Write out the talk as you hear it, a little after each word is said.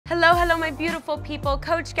Hello, hello, my beautiful people.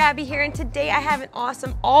 Coach Gaby here, and today I have an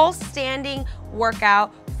awesome all-standing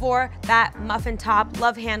workout for that muffin top,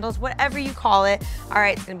 love handles, whatever you call it. All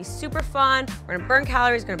right, it's gonna be super fun. We're gonna burn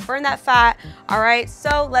calories, gonna burn that fat. All right,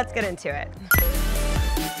 so let's get into it.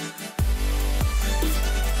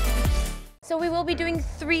 So we will be doing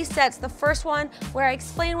 3 sets. The first one where I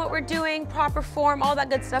explain what we're doing, proper form, all that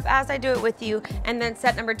good stuff as I do it with you. And then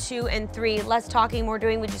set number 2 and 3, less talking, more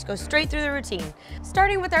doing. We just go straight through the routine.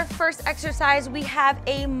 Starting with our first exercise, we have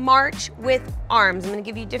a march with arms. I'm gonna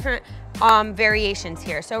give you different variations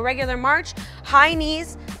here. So regular march, high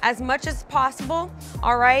knees as much as possible,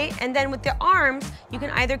 all right? And then with the arms, you can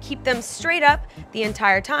either keep them straight up the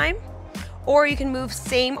entire time, or you can move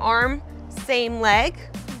same arm, same leg,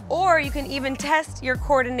 or you can even test your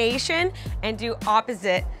coordination and do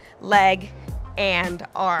opposite leg and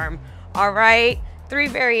arm. All right, 3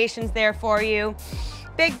 variations there for you.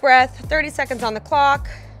 Big breath, 30 seconds on the clock.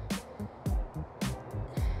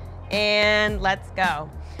 And let's go.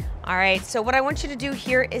 All right, so what I want you to do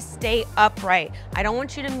here is stay upright. I don't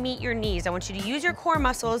want you to meet your knees. I want you to use your core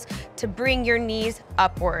muscles to bring your knees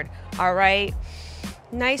upward, all right?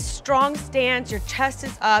 Nice strong stance, your chest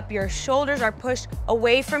is up, your shoulders are pushed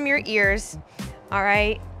away from your ears. All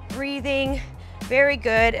right, breathing, very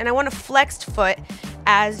good. And I want a flexed foot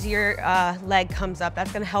as your leg comes up.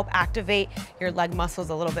 That's gonna help activate your leg muscles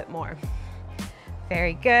a little bit more.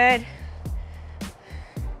 Very good.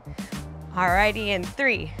 All righty, in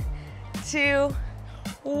 3, 2,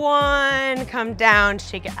 1, come down,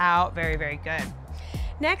 shake it out, very, very good.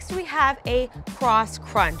 Next, we have a cross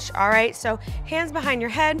crunch, all right? So hands behind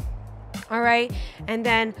your head, all right? And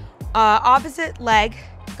then opposite leg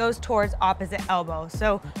goes towards opposite elbow.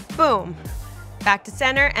 So boom, back to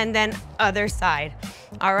center, and then other side,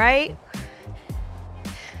 all right?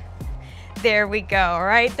 There we go, all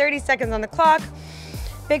right? 30 seconds on the clock.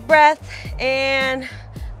 Big breath, and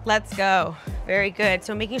let's go. Very good.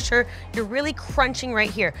 So making sure you're really crunching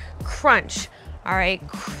right here. Crunch. All right,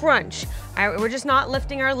 crunch. All right, we're just not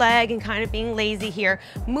lifting our leg and kind of being lazy here.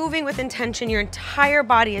 Moving with intention, your entire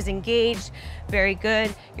body is engaged. Very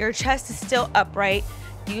good. Your chest is still upright,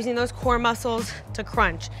 using those core muscles to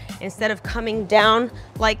crunch. Instead of coming down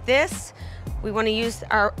like this, we wanna use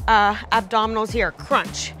our abdominals here,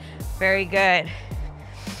 crunch. Very good.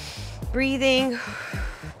 Breathing,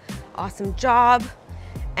 awesome job.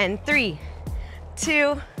 And 3,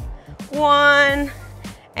 2, 1.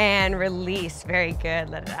 And release, very good,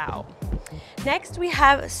 let it out. Next, we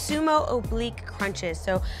have sumo oblique crunches.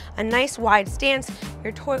 So a nice wide stance,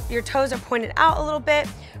 your toes are pointed out a little bit.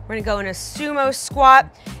 We're gonna go in a sumo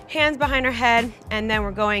squat, hands behind our head, and then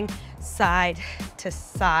we're going side to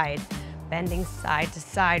side, bending side to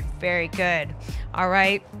side, very good. All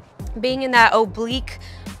right, being in that oblique,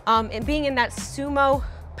 and being in that sumo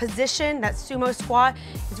position, that sumo squat,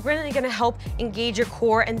 is really gonna help engage your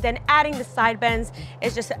core, and then adding the side bends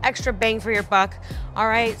is just an extra bang for your buck. All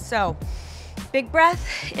right, so big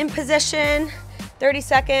breath in position, 30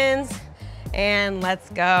 seconds, and let's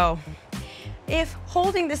go. If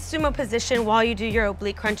holding the sumo position while you do your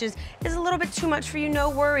oblique crunches is a little bit too much for you, no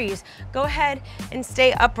worries. Go ahead and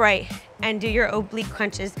stay upright and do your oblique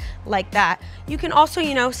crunches like that. You can also,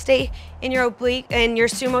 you know, stay in your oblique and your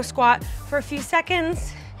sumo squat for a few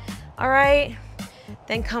seconds. All right,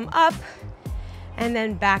 then come up and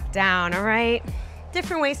then back down, all right?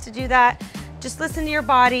 Different ways to do that. Just listen to your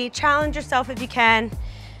body, challenge yourself if you can,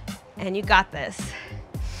 and you got this.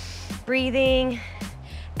 Breathing,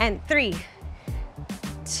 and 3,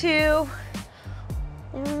 2,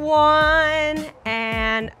 1,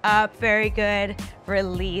 and up, very good.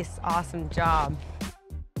 Release, awesome job.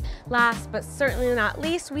 Last but certainly not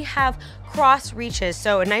least, we have cross reaches.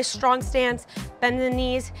 So a nice strong stance, bend the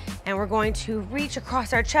knees, and we're going to reach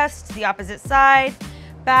across our chest to the opposite side,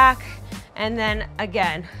 back, and then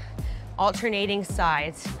again, alternating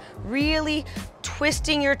sides. Really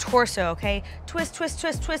twisting your torso, okay? Twist, twist,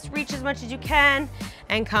 twist, twist, reach as much as you can,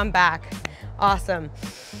 and come back. Awesome.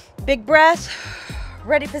 Big breath,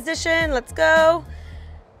 ready position, let's go,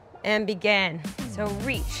 and begin. So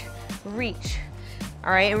reach, reach. All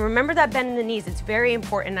right, and remember that bend in the knees, it's very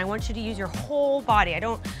important. I want you to use your whole body.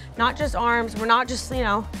 Not just arms, we're not just, you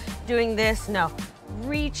know, doing this, no.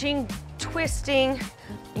 Reaching, twisting,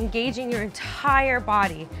 engaging your entire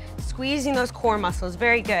body, squeezing those core muscles,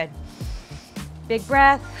 very good. Big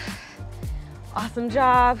breath, awesome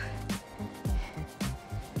job.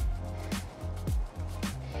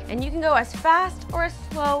 And you can go as fast or as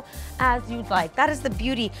slow as you'd like. That is the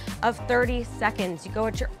beauty of 30 seconds. You go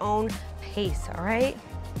at your own pace, all right?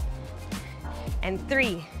 And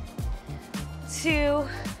 3, 2,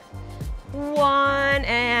 1,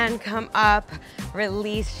 and come up,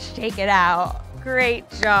 release, shake it out. Great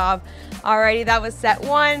job. Alrighty, that was set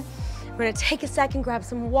 1. We're gonna take a second, grab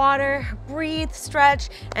some water, breathe, stretch,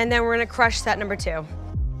 and then we're gonna crush set number 2.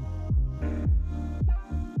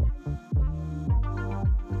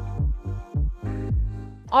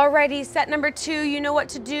 Alrighty, set number 2, you know what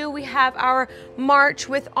to do. We have our march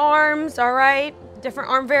with arms, all right? Different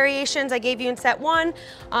arm variations I gave you in set 1.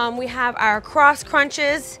 We have our cross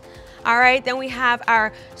crunches, all right? Then we have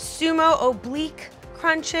our sumo oblique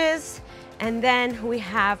crunches, and then we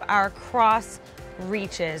have our cross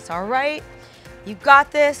reaches, all right? You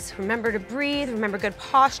got this. Remember to breathe, remember good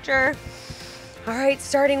posture. All right,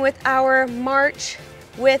 starting with our march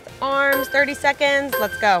with arms, 30 seconds,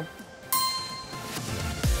 let's go.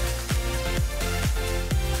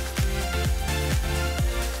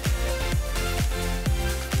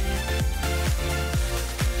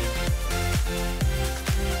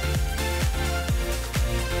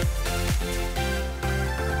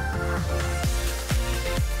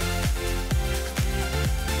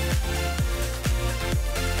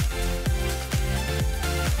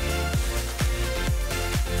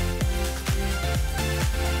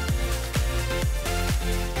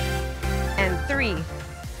 And 3,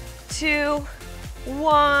 2,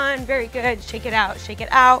 1, very good. Shake it out, shake it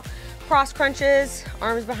out. Cross crunches,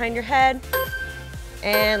 arms behind your head,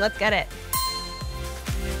 and let's get it.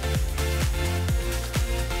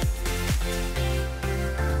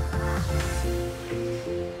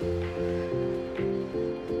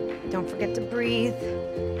 Don't forget to breathe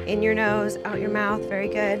in your nose, out your mouth, very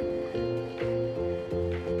good.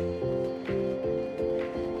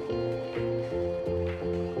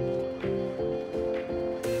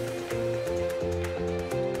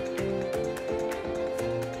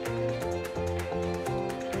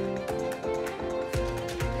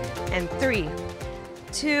 And 3,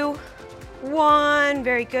 2, 1,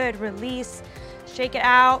 very good. Release, shake it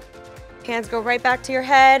out. Hands go right back to your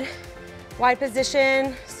head. Wide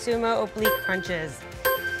position, sumo oblique crunches.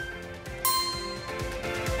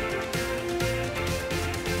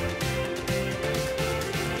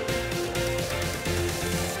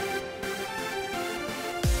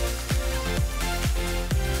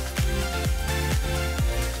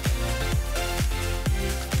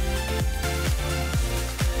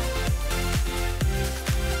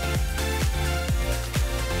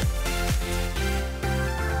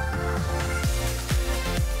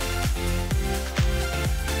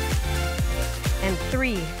 And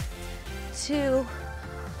 3, 2,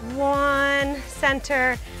 1,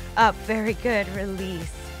 center, up, very good,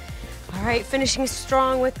 release. All right, finishing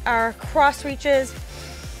strong with our cross reaches.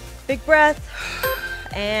 Big breath,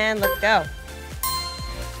 and let's go.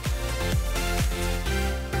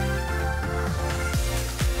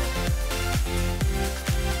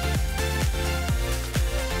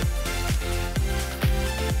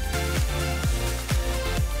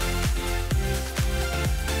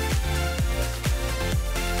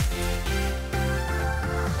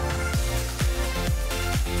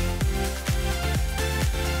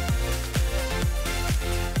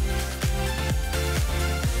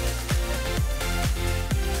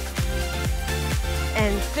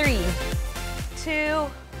 And 3, 2,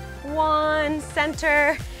 1,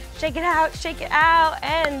 center, shake it out,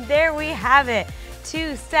 and there we have it.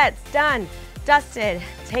 2 sets done, dusted.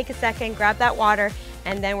 Take a second, grab that water,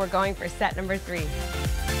 and then we're going for set number 3.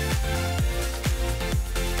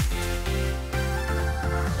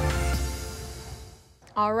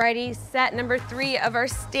 Alrighty, set number 3 of our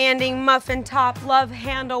standing muffin top love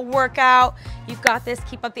handle workout. You've got this,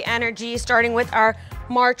 keep up the energy, starting with our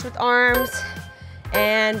march with arms.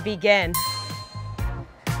 And begin.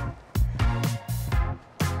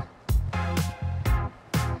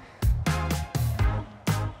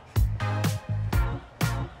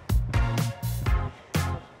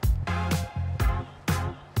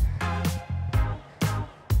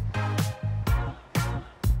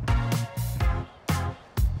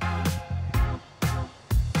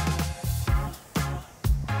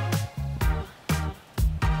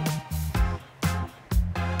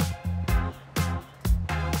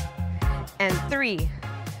 And 3,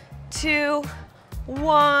 2,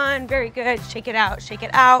 1, very good. Shake it out, shake it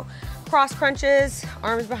out. Cross crunches,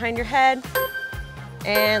 arms behind your head,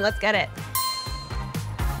 and let's get it.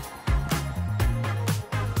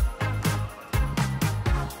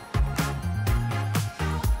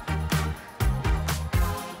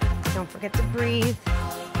 Don't forget to breathe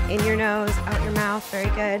in your nose, out your mouth, very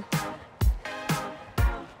good.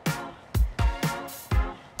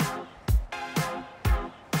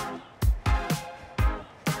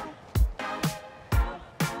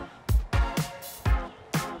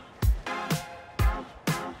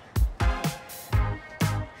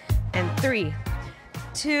 3,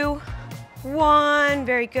 2, 1.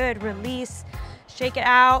 Very good. Release. Shake it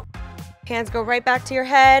out. Hands go right back to your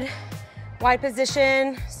head. Wide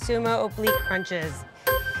position, sumo oblique crunches.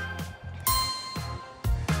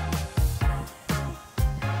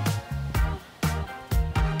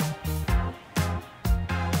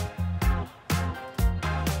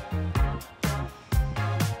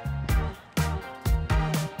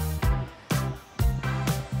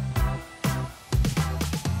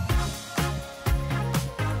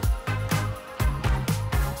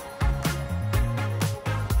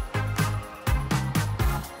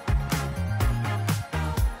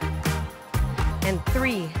 And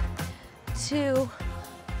 3, 2,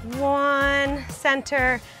 1,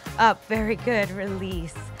 center, up, very good,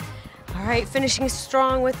 release. All right, finishing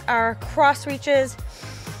strong with our cross reaches.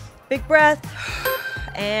 Big breath,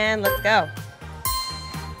 and let's go.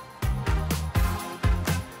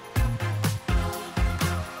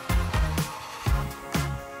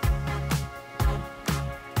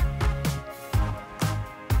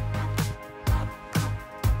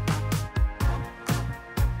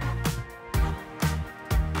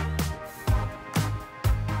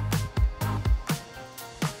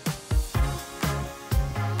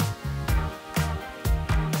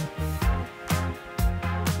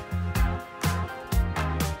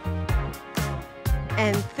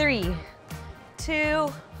 And 3,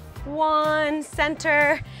 2, 1,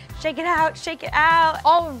 center. Shake it out, shake it out.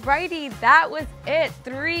 Alrighty, that was it.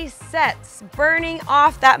 3 sets, burning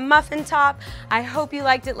off that muffin top. I hope you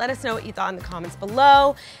liked it. Let us know what you thought in the comments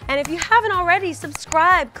below. And if you haven't already,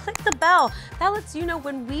 subscribe, click the bell. That lets you know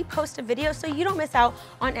when we post a video so you don't miss out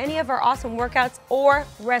on any of our awesome workouts or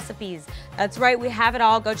recipes. That's right, we have it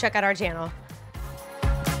all. Go check out our channel.